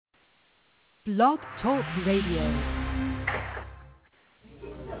Blog Talk Radio.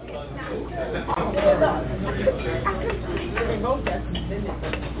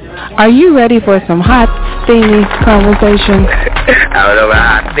 Are you ready for some hot, steamy conversation? I don't know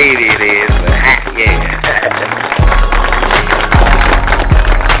how steamy it is, but hot, yeah.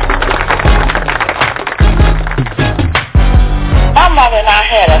 My mother and I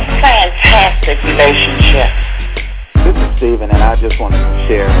had a fantastic relationship. This is Steven, and I just want to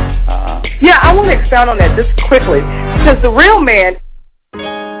share. I want to expound on that just quickly, because the real man.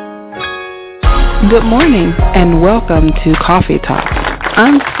 Good morning, and welcome to Coffee Talk.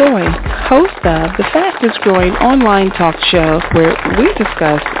 I'm Soy, host of the fastest-growing online talk show where we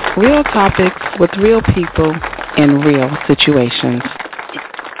discuss real topics with real people in real situations.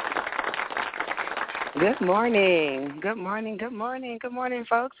 Good morning,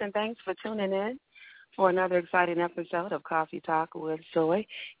 folks, and thanks for tuning in for another exciting episode of Coffee Talk with Soy,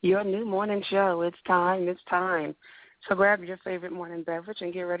 your new morning show. It's time. So grab your favorite morning beverage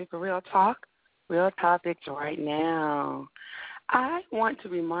and get ready for real talk, real topics right now. I want to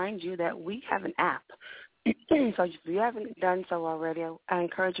remind you that we have an app. So if you haven't done so already, I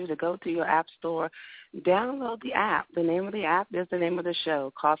encourage you to go to your app store, download the app. The name of the app is the name of the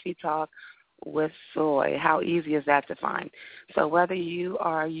show, Coffee Talk with Soy. How easy is that to find? So whether you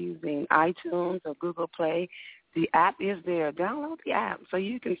are using iTunes or Google Play, the app is there. Download the app so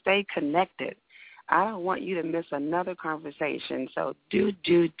you can stay connected. I don't want you to miss another conversation, so do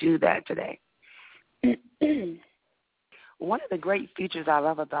that today. One of the great features I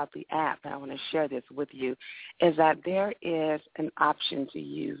love about the app, and I want to share this with you, is that there is an option to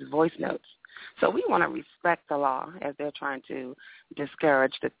use voice notes. So we want to respect the law as they're trying to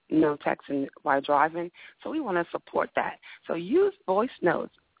discourage the no texting while driving. So we want to support that. So use voice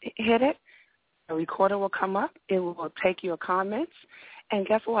notes. Hit it. A recorder will come up. It will take your comments. And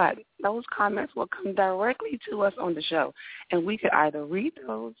guess what? Those comments will come directly to us on the show. And we could either read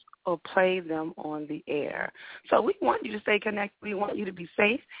those or play them on the air. So we want you to stay connected. We want you to be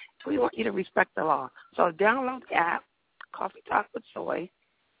safe. We want you to respect the law. So download the app, Coffee Talk with Soy,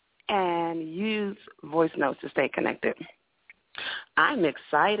 and use voice notes to stay connected. I'm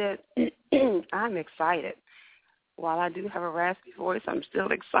excited. While I do have a raspy voice, I'm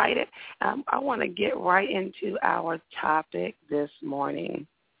still excited. I want to get right into our topic this morning.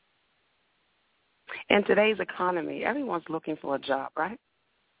 In today's economy, everyone's looking for a job, right?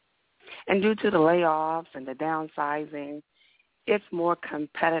 And due to the layoffs and the downsizing, it's more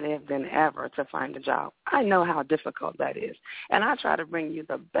competitive than ever to find a job. I know how difficult that is. And I try to bring you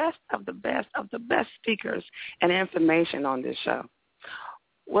the best of the best of the best speakers and information on this show.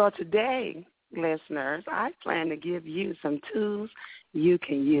 Well, today, listeners, I plan to give you some tools you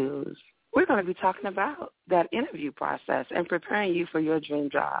can use. We're going to be talking about that interview process and preparing you for your dream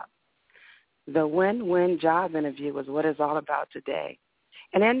job. The win-win job interview is what it's all about today.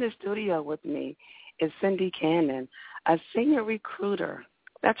 And in the studio with me is Cindy Cannon, a senior recruiter.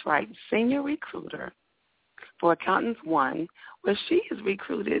 That's right, senior recruiter for Accountants One, where she has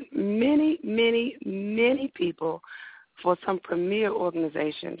recruited many people for some premier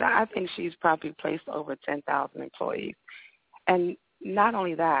organizations. I think she's probably placed over 10,000 employees. And not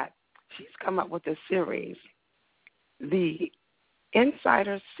only that, she's come up with a series, The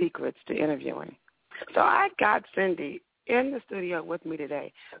Insider Secrets to Interviewing. So I got Cindy in the studio with me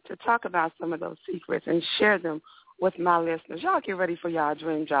today to talk about some of those secrets and share them with my listeners. Y'all get ready for y'all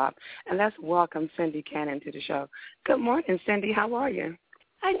dream job. And let's welcome Cindy Cannon to the show. Good morning, Cindy. How are you?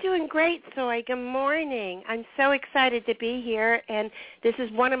 I'm doing great, Soy. Good morning. I'm so excited to be here, and this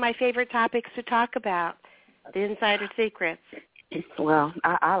is one of my favorite topics to talk about, the insider secrets. Well,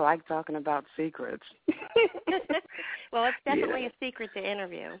 I like talking about secrets. Well, it's definitely a secret to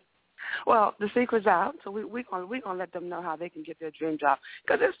interview. Well, the secret's out, so we're gonna let them know how they can get their dream job,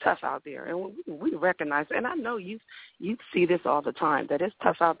 because it's tough out there, and we recognize it. And I know you see this all the time, that it's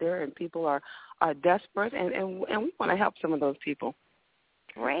tough out there, and people are desperate, and we want to help some of those people.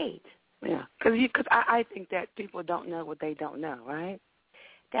 Great. Yeah, because I think that people don't know what they don't know, right?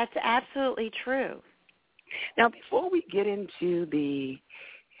 That's absolutely true. Now, before we get into the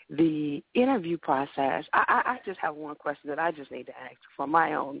interview process, I just have one question that I just need to ask for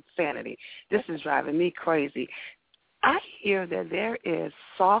my own sanity. This is driving me crazy. I hear that there is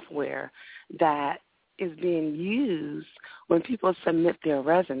software that is being used when people submit their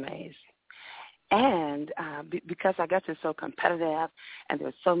resumes. And because I guess it's so competitive and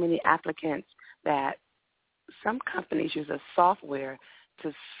there's so many applicants, that some companies use a software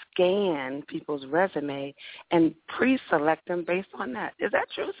to scan people's resume and pre-select them based on that. Is that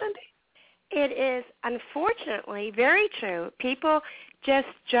true, Cindy? It is, unfortunately, very true. People just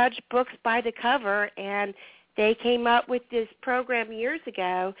judge books by the cover, and they came up with this program years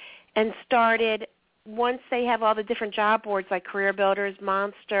ago and started, once they have all the different job boards like Career Builders,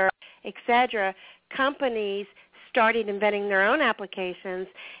 Monster, etc., companies started inventing their own applications,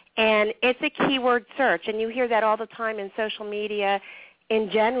 and it's a keyword search, and you hear that all the time in social media in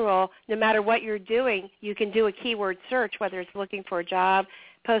general. No matter what you're doing, you can do a keyword search, whether it's looking for a job,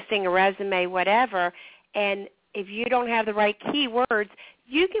 posting a resume, whatever, and if you don't have the right keywords,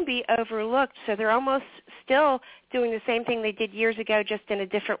 you can be overlooked. So they're almost still doing the same thing they did years ago, just in a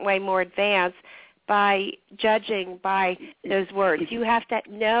different way, more advanced, by judging by those words. You have to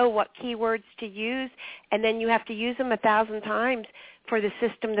know what keywords to use, and then you have to use them 1,000 times for the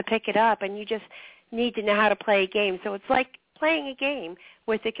system to pick it up, and you just need to know how to play a game. So it's like playing a game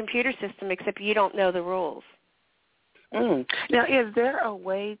with the computer system, except you don't know the rules. Now, is there a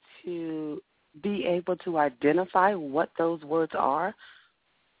way to be able to identify what those words are?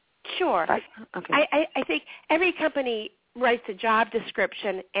 Sure. Okay. I think every company writes a job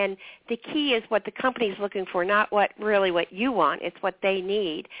description, and the key is what the company's looking for, not what you want. It's what they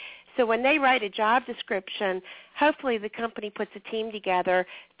need. So when they write a job description, hopefully the company puts a team together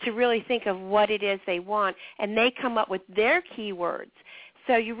to really think of what it is they want, and they come up with their keywords.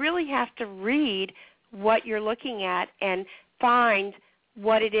 So you really have to read what you're looking at and find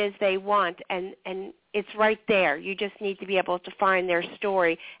what it is they want, and it's right there. You just need to be able to find their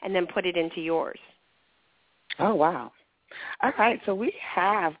story and then put it into yours. Oh, wow. All right, so we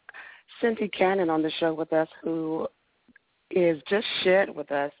have Cindy Cannon on the show with us, who is just shared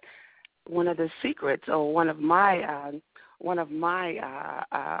with us one of the secrets, or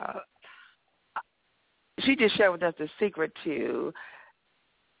she just shared with us the secret to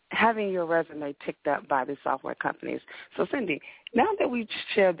having your resume picked up by the software companies. So, Cindy, now that we've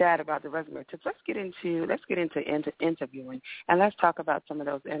shared that about the resume tips, let's get into interviewing, and let's talk about some of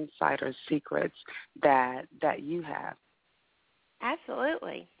those insider secrets that you have.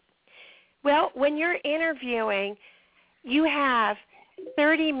 Absolutely. Well, when you're interviewing, you have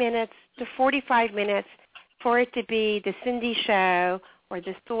 30 minutes to 45 minutes for it to be the Cindy Show or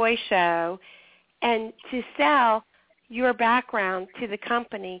the Soy Show, and to sell your background to the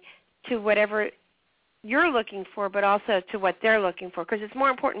company, to whatever you're looking for, but also to what they're looking for, because it's more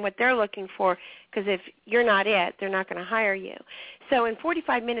important what they're looking for, because if you're not it, they're not going to hire you. So in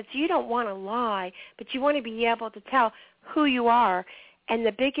 45 minutes, you don't want to lie, but you want to be able to tell who you are. And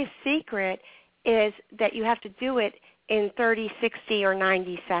the biggest secret is that you have to do it in 30, 60, or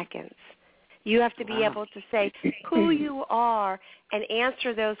 90 seconds. You have to be able to say who you are and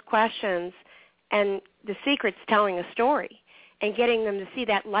answer those questions. And the secret's telling a story and getting them to see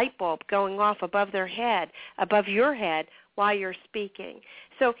that light bulb going off above their head, above your head, while you're speaking.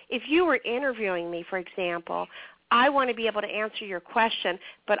 So if you were interviewing me, for example, I want to be able to answer your question,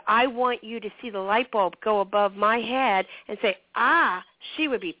 but I want you to see the light bulb go above my head and say, she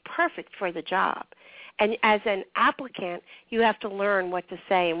would be perfect for the job. And as an applicant, you have to learn what to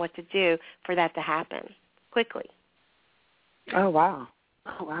say and what to do for that to happen quickly. Oh, wow.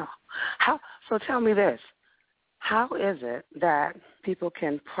 Oh, wow. So tell me this. How is it that people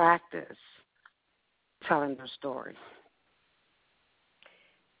can practice telling their story?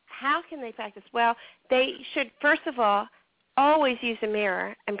 How can they practice? Well, they should, first of all, always use a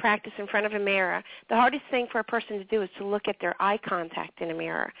mirror and practice in front of a mirror. The hardest thing for a person to do is to look at their eye contact in a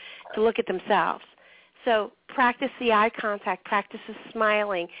mirror, to look at themselves. So practice the eye contact, practice the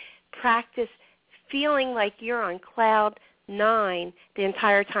smiling, practice feeling like you're on cloud 9 the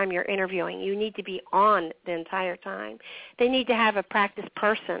entire time you're interviewing. You need to be on the entire time. They need to have a practice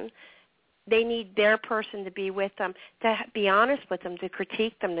person. They need their person to be with them, to be honest with them, to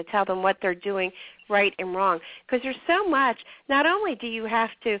critique them, to tell them what they're doing right and wrong. Because there's so much. Not only do you have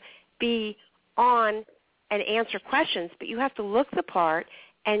to be on and answer questions, but you have to look the part,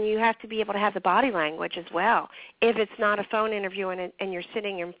 and you have to be able to have the body language as well if it's not a phone interview and you're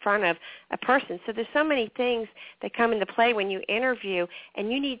sitting in front of a person. So there's so many things that come into play when you interview,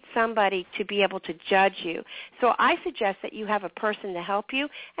 and you need somebody to be able to judge you. So I suggest that you have a person to help you,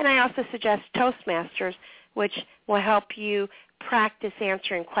 and I also suggest Toastmasters, which will help you practice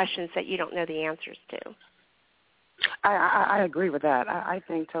answering questions that you don't know the answers to. I agree with that. I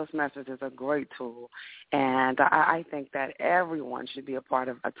think Toastmasters is a great tool, and I think that everyone should be a part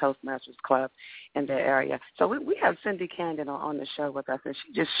of a Toastmasters club in their area. So we have Cindy Cannon on the show with us, and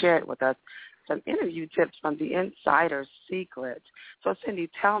she just shared with us some interview tips from the Insider Secret. So, Cindy,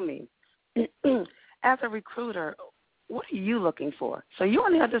 tell me, as a recruiter, what are you looking for? So you're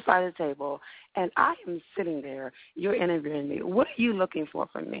on the other side of the table, and I am sitting there. You're interviewing me. What are you looking for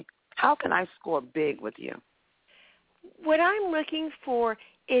from me? How can I score big with you? what I'm looking for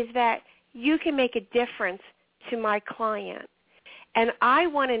is that you can make a difference to my client. And I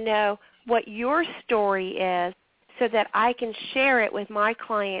want to know what your story is so that I can share it with my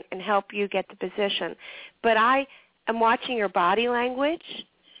client and help you get the position. But I am watching your body language.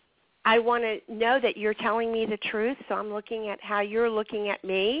 I want to know that you're telling me the truth, so I'm looking at how you're looking at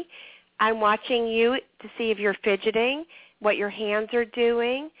me. I'm watching you to see if you're fidgeting, what your hands are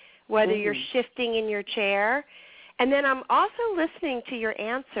doing, whether you're shifting in your chair. And then I'm also listening to your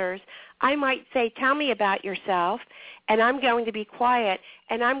answers. I might say, tell me about yourself, and I'm going to be quiet,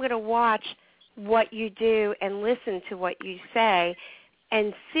 and I'm going to watch what you do and listen to what you say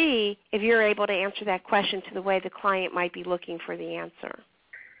and see if you're able to answer that question to the way the client might be looking for the answer.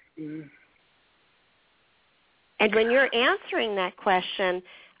 Mm. And when you're answering that question,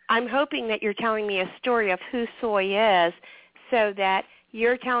 I'm hoping that you're telling me a story of who Soy is so that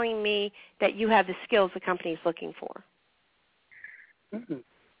you're telling me that you have the skills the company's looking for. Mm-hmm.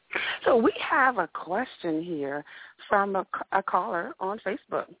 So we have a question here from a caller on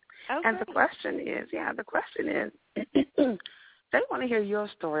Facebook. Okay. And the question is, they want to hear your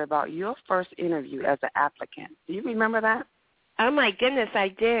story about your first interview as an applicant. Do you remember that? Oh, my goodness, I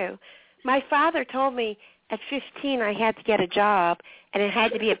do. My father told me at 15 I had to get a job, and it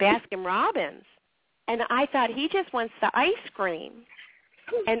had to be at Baskin-Robbins. And I thought he just wants the ice cream.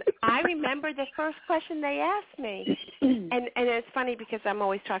 And I remember the first question they asked me. And it's funny because I'm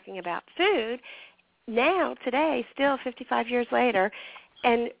always talking about food. Now, today, still 55 years later,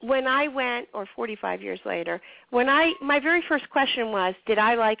 and when I went, or 45 years later, my very first question was, did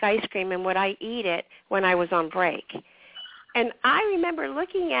I like ice cream and would I eat it when I was on break? And I remember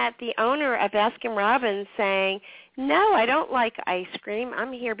looking at the owner of Baskin-Robbins saying, no, I don't like ice cream.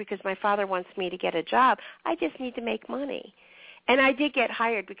 I'm here because my father wants me to get a job. I just need to make money. And I did get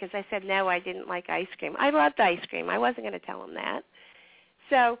hired because I said, no, I didn't like ice cream. I loved ice cream. I wasn't going to tell him that.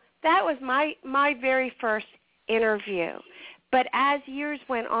 So that was my very first interview. But as years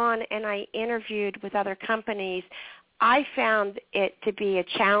went on and I interviewed with other companies, I found it to be a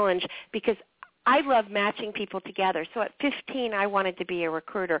challenge because I love matching people together. So at 15, I wanted to be a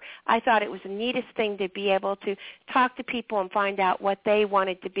recruiter. I thought it was the neatest thing to be able to talk to people and find out what they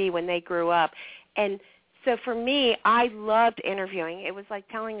wanted to be when they grew up. And so for me, I loved interviewing. It was like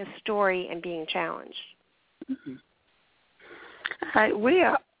telling a story and being challenged. Mm-hmm. All right,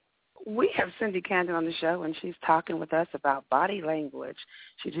 we have Cindy Cannon on the show, and she's talking with us about body language.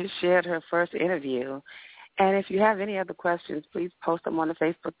 She just shared her first interview. And if you have any other questions, please post them on the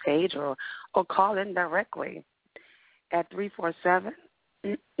Facebook page or call in directly at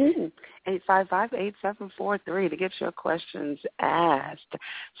 347-855-8743 to get your questions asked.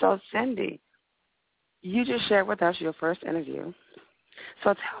 So, Cindy, you just shared with us your first interview.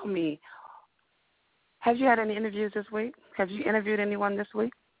 So tell me, have you had any interviews this week? Have you interviewed anyone this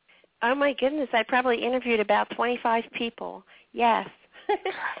week? Oh, my goodness. I probably interviewed about 25 people. Yes.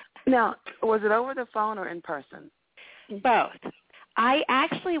 Now, was it over the phone or in person? Both. I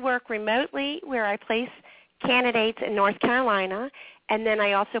actually work remotely where I place candidates in North Carolina, and then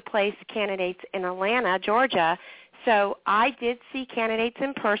I also place candidates in Atlanta, Georgia. So I did see candidates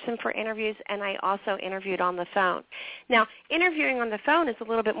in person for interviews, and I also interviewed on the phone. Now, interviewing on the phone is a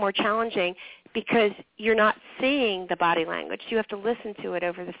little bit more challenging because you're not seeing the body language. You have to listen to it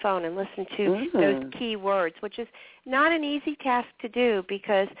over the phone and listen to those key words, which is not an easy task to do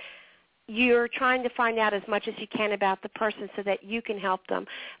because you're trying to find out as much as you can about the person so that you can help them.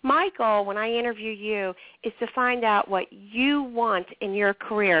 My goal when I interview you is to find out what you want in your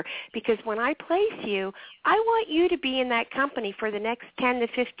career because when I place you, I want you to be in that company for the next 10 to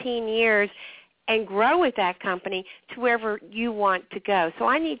 15 years and grow with that company to wherever you want to go. So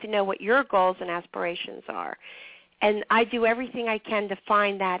I need to know what your goals and aspirations are. And I do everything I can to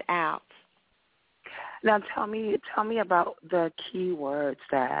find that out. Now tell me about the key words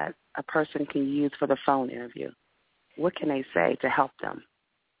that a person can use for the phone interview. What can they say to help them?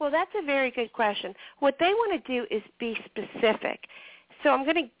 Well, that's a very good question. What they want to do is be specific. So I'm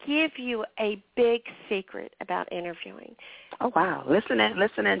going to give you a big secret about interviewing. Oh, wow. Listen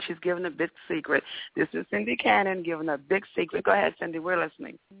in. She's giving a big secret. This is Cindy Cannon giving a big secret. Go ahead, Cindy. We're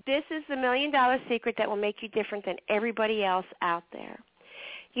listening. This is the $1 million secret that will make you different than everybody else out there.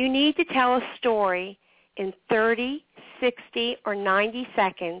 You need to tell a story in 30, 60, or 90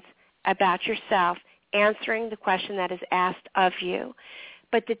 seconds about yourself, answering the question that is asked of you.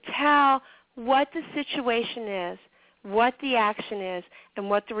 But to tell what the situation is, what the action is, and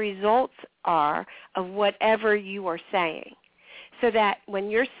what the results are of whatever you are saying. So that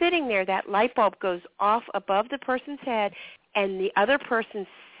when you're sitting there, that light bulb goes off above the person's head and the other person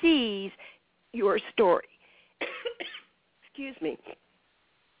sees your story. excuse me,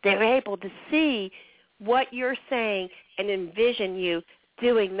 they're able to see what you're saying and envision you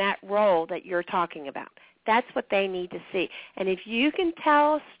doing that role that you're talking about. That's what they need to see. And if you can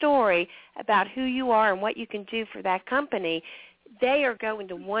tell a story about who you are and what you can do for that company, they are going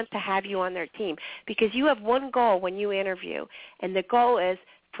to want to have you on their team because you have one goal when you interview, and the goal is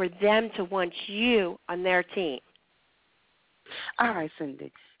for them to want you on their team. All right,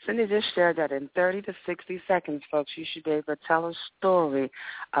 Cindy. Cindy just shared that in 30 to 60 seconds, folks, you should be able to tell a story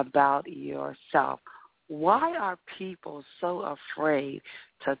about yourself. Why are people so afraid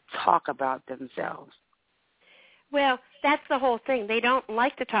to talk about themselves? Well, that's the whole thing. They don't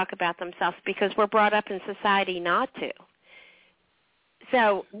like to talk about themselves because we're brought up in society not to.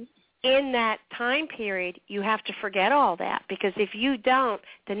 So in that time period, you have to forget all that because if you don't,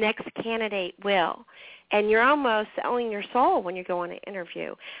 the next candidate will. And you're almost selling your soul when you go on an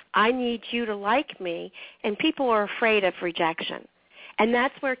interview. I need you to like me, and people are afraid of rejection. And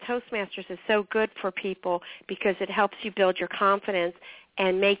that's where Toastmasters is so good for people because it helps you build your confidence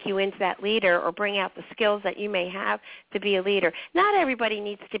and make you into that leader or bring out the skills that you may have to be a leader. Not everybody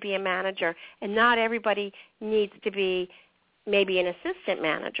needs to be a manager, and not everybody needs to be maybe an assistant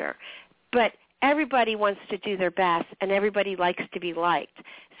manager, but everybody wants to do their best, and everybody likes to be liked.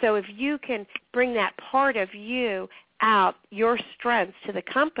 So if you can bring that part of you out, your strengths to the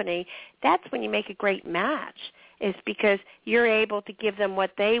company, that's when you make a great match, is because you're able to give them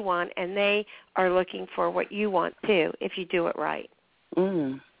what they want, and they are looking for what you want too, if you do it right.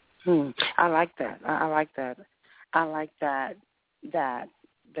 I like that. I like that. I like that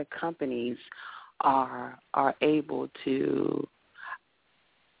the companies are able to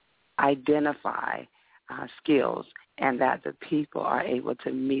identify skills and that the people are able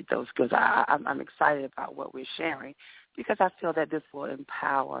to meet those skills. I'm excited about what we're sharing because I feel that this will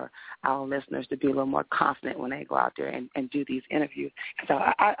empower our listeners to be a little more confident when they go out there and do these interviews. So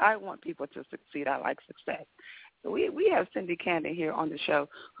I want people to succeed. I like success. So we have Cindy Cannon here on the show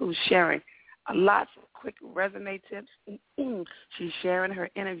who's sharing lots of quick resume tips. She's sharing her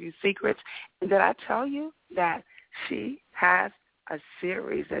interview secrets. And did I tell you that she has a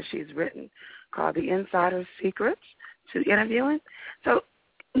series that she's written called The Insider Secrets to Interviewing? So,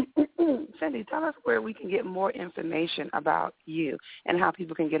 Cindy, tell us where we can get more information about you and how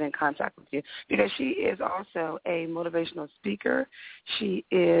people can get in contact with you, because she is also a motivational speaker. She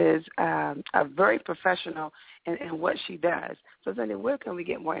is a very professional in what she does. So, Cindy, where can we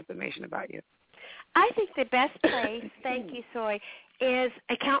get more information about you? I think the best place, thank you, Soy, is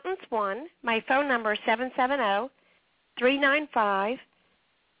Accountants One. My phone number is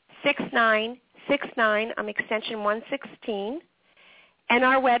 770-395-6969. I'm extension 116. And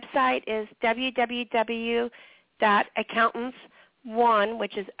our website is www.accountantsone,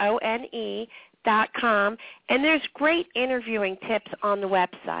 which is ONE.com. And there's great interviewing tips on the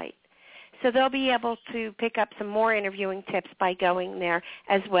website. So they'll be able to pick up some more interviewing tips by going there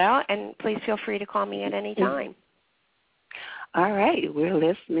as well. And please feel free to call me at any time. All right. We're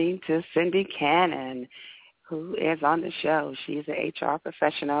listening to Cindy Cannon, who is on the show. She's an HR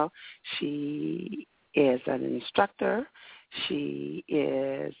professional. She is an instructor. She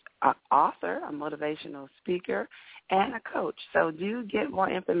is an author, a motivational speaker, and a coach. So do get more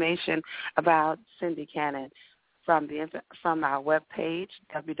information about Cindy Cannon from our webpage,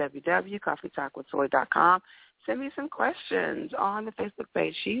 www.coffeetalkwithsoy.com. Send me some questions on the Facebook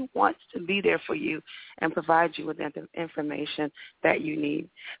page. She wants to be there for you and provide you with the information that you need.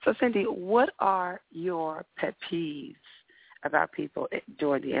 So, Cindy, what are your pet peeves about people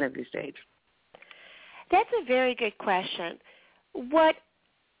during the interview stage? That's a very good question. What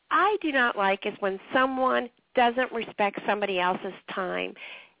I do not like is when someone doesn't respect somebody else's time.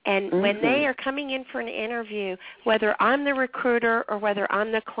 And when they are coming in for an interview, whether I'm the recruiter or whether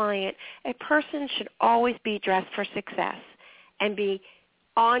I'm the client, a person should always be dressed for success and be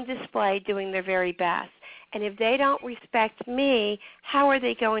on display doing their very best. And if they don't respect me, how are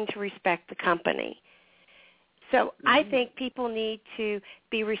they going to respect the company? So I think people need to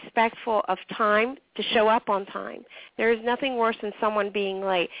be respectful of time, to show up on time. There is nothing worse than someone being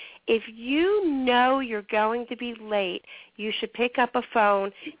late. If you know you're going to be late, you should pick up a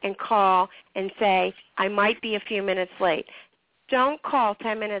phone and call and say, I might be a few minutes late. Don't call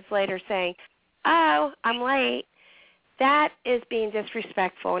 10 minutes later saying, oh, I'm late. That is being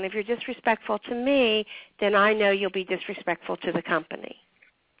disrespectful. And if you're disrespectful to me, then I know you'll be disrespectful to the company.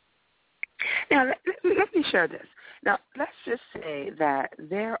 Now, let me share this. Now, let's just say that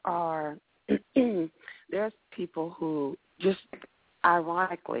there's people who just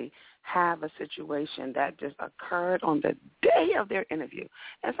ironically have a situation that just occurred on the day of their interview,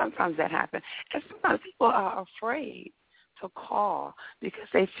 and sometimes that happens, and sometimes people are afraid to call because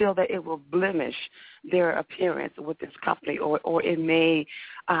they feel that it will blemish their appearance with this company, or it may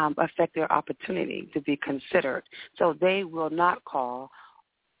affect their opportunity to be considered. So they will not call.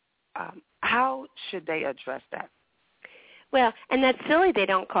 How should they address that? Well, and that's silly they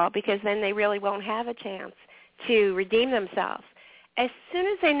don't call, because then they really won't have a chance to redeem themselves. As soon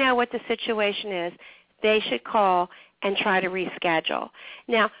as they know what the situation is, they should call and try to reschedule.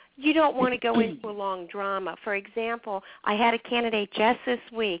 Now, you don't want to go into a long drama. For example, I had a candidate just this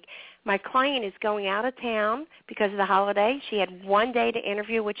week. My client is going out of town because of the holiday. She had one day to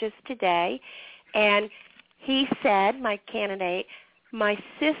interview, which is today. And he said, my candidate, my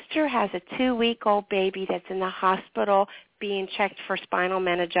sister has a 2-week-old baby that's in the hospital being checked for spinal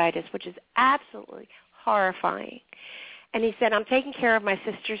meningitis, which is absolutely horrifying. And he said, I'm taking care of my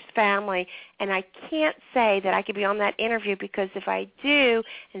sister's family, and I can't say that I could be on that interview, because if I do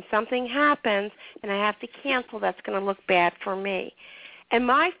and something happens and I have to cancel, that's going to look bad for me. And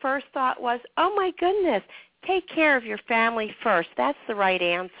my first thought was, oh, my goodness, take care of your family first. That's the right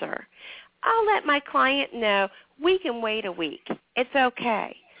answer. I'll let my client know we can wait a week. It's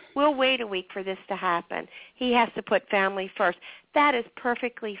okay. We'll wait a week for this to happen. He has to put family first. That is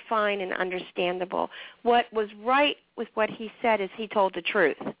perfectly fine and understandable. What was right with what he said is he told the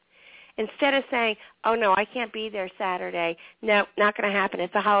truth. Instead of saying, oh, no, I can't be there Saturday. No, not going to happen.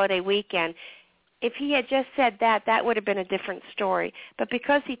 It's a holiday weekend. If he had just said that, that would have been a different story. But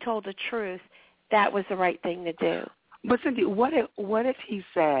because he told the truth, that was the right thing to do. But, Cindy, what if he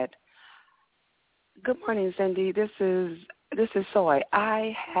said, good morning, Cindy, this is Soy.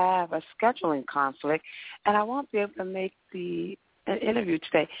 I have a scheduling conflict, and I won't be able to make an interview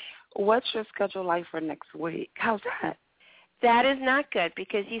today. What's your schedule like for next week? How's that? That is not good,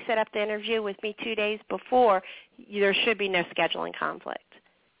 because you set up the interview with me 2 days before. There should be no scheduling conflict.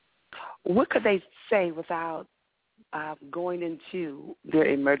 What could they say without going into their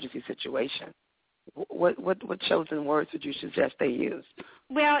emergency situation? What chosen words would you suggest they use?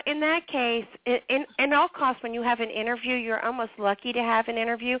 Well, in that case, in all costs, when you have an interview, you're almost lucky to have an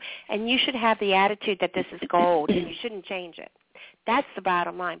interview, and you should have the attitude that this is gold, and you shouldn't change it. That's the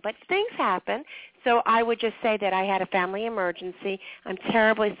bottom line. But things happen, so I would just say that I had a family emergency. I'm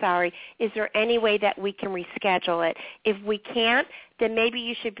terribly sorry. Is there any way that we can reschedule it? If we can't, then maybe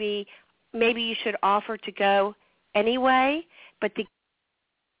you should offer to go anyway, but to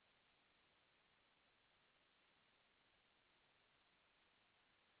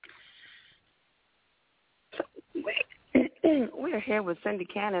We're here with Cindy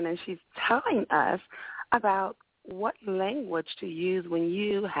Cannon, and she's telling us about what language to use when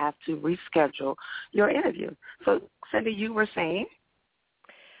you have to reschedule your interview. So, Cindy, you were saying?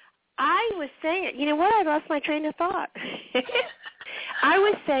 I was saying, you know what? I lost my train of thought. I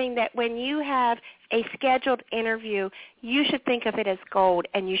was saying that when you have a scheduled interview, you should think of it as gold,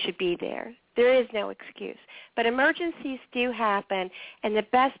 and you should be there. There is no excuse. But emergencies do happen, and the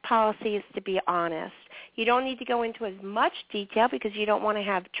best policy is to be honest. You don't need to go into as much detail because you don't want to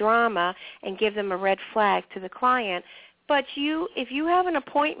have drama and give them a red flag to the client. But if you have an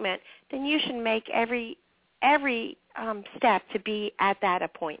appointment, then you should make every step to be at that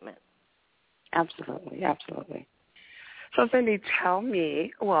appointment. Absolutely, absolutely. So, Cindy,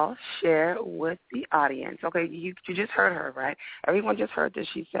 share with the audience. Okay, you just heard her, right? Everyone just heard that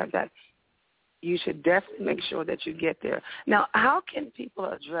she said that you should definitely make sure that you get there. Now, how can people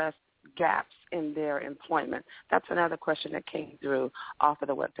address gaps in their employment? That's another question that came through off of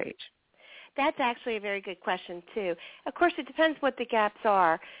the webpage. That's actually a very good question, too. Of course, it depends what the gaps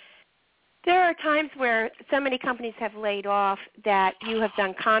are. There are times where so many companies have laid off that you have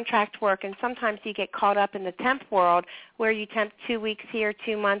done contract work, and sometimes you get caught up in the temp world where you temp 2 weeks here,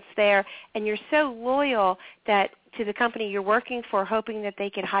 2 months there, and you're so loyal that to the company you're working for, hoping that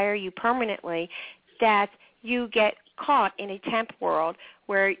they could hire you permanently, that you get caught in a temp world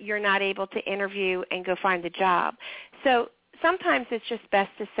where you're not able to interview and go find a job. So sometimes it's just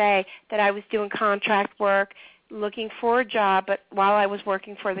best to say that I was doing contract work, looking for a job, but while I was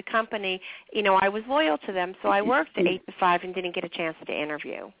working for the company, I was loyal to them, so I worked 8 to 5 and didn't get a chance to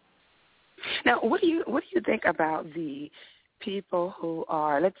interview. Now, what do you think about the people who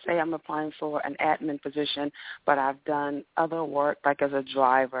are, let's say I'm applying for an admin position, but I've done other work like as a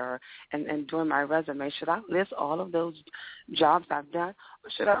driver and doing my resume. Should I list all of those jobs I've done,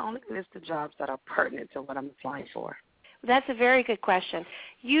 or should I only list the jobs that are pertinent to what I'm applying for? That's a very good question.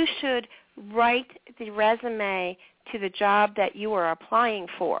 You should write the resume to the job that you are applying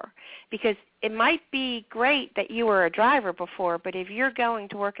for. Because it might be great that you were a driver before, but if you're going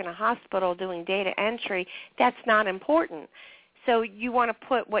to work in a hospital doing data entry, that's not important. So you want to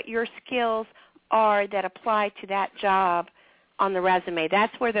put what your skills are that apply to that job on the resume.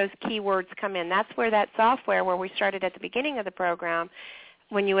 That's where those keywords come in. That's where that software, where we started at the beginning of the program,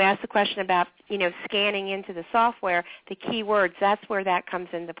 when you asked the question about, scanning into the software, the keywords, that's where that comes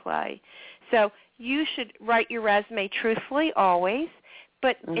into play. So you should write your resume truthfully always,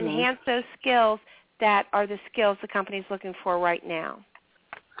 but enhance those skills that are the skills the company's looking for right now.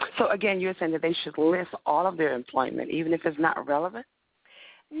 So, again, you're saying that they should list all of their employment, even if it's not relevant?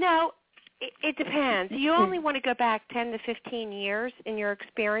 No, it depends. You only want to go back 10 to 15 years in your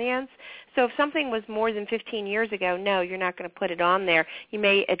experience. So if something was more than 15 years ago, no, you're not going to put it on there. You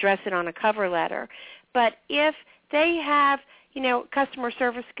may address it on a cover letter. But if they have, customer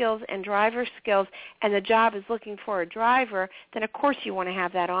service skills and driver skills, and the job is looking for a driver, then of course you want to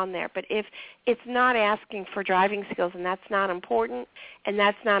have that on there. But if it's not asking for driving skills and that's not important and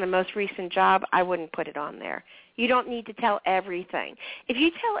that's not a most recent job, I wouldn't put it on there. You don't need to tell everything. If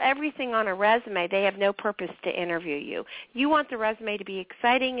you tell everything on a resume, they have no purpose to interview you. You want the resume to be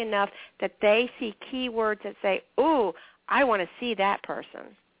exciting enough that they see keywords that say, ooh, I want to see that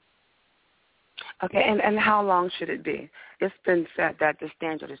person. Okay, and how long should it be? It's been said that the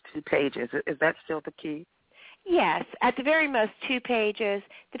standard is 2 pages. Is that still the key? Yes, at the very most 2 pages,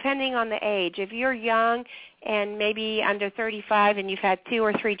 depending on the age. If you're young and maybe under 35 and you've had 2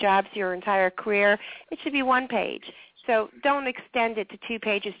 or 3 jobs your entire career, it should be 1 page. So don't extend it to 2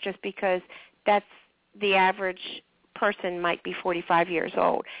 pages just because that's the average person might be 45 years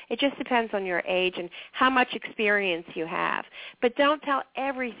old. It just depends on your age and how much experience you have. But don't tell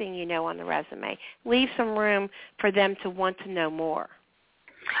everything you know on the resume. Leave some room for them to want to know more.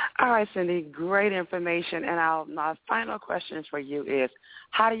 All right, Cindy, great information. And my final question for you is,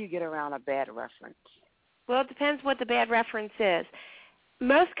 how do you get around a bad reference? Well, it depends what the bad reference is.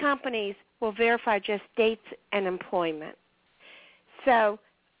 Most companies will verify just dates and employment. So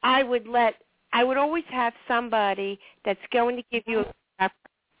I would always have somebody that's going to give you a good reference.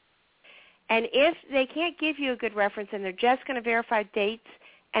 And if they can't give you a good reference and they're just going to verify dates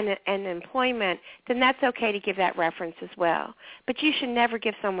and employment, then that's okay to give that reference as well. But you should never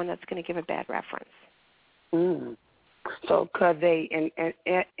give someone that's going to give a bad reference. So could they,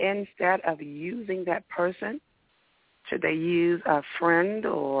 instead of using that person, should they use a friend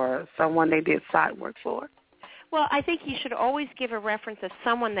or someone they did side work for? Well, I think you should always give a reference of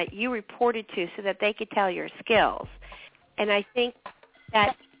someone that you reported to so that they could tell your skills. And I think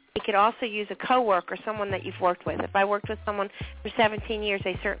that you could also use a coworker, someone that you've worked with. If I worked with someone for 17 years,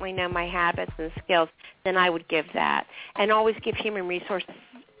 they certainly know my habits and skills, then I would give that. And always give human resources.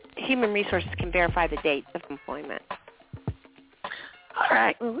 Human resources can verify the dates of employment. All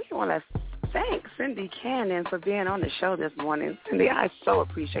right. Well, we want to thank Cindy Cannon for being on the show this morning. Cindy, I so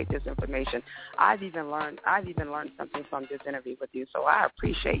appreciate this information. I've even learned something from this interview with you, so I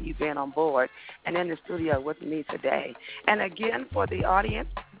appreciate you being on board and in the studio with me today. And again, for the audience,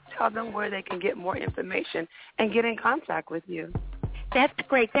 tell them where they can get more information and get in contact with you. That's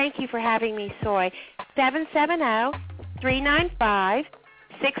great. Thank you for having me, Soy.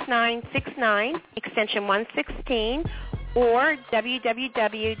 770-395-6969, extension 116, or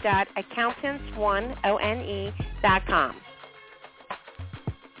www.accountantsone.com.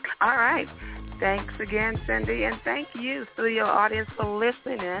 All right. Thanks again, Cindy, and thank you, studio audience, for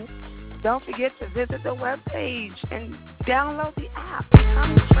listening. Don't forget to visit the webpage and download the app.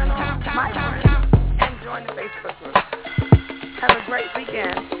 Become a friend of my friend and join the Facebook group. Have a great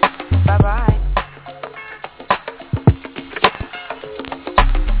weekend. Bye-bye.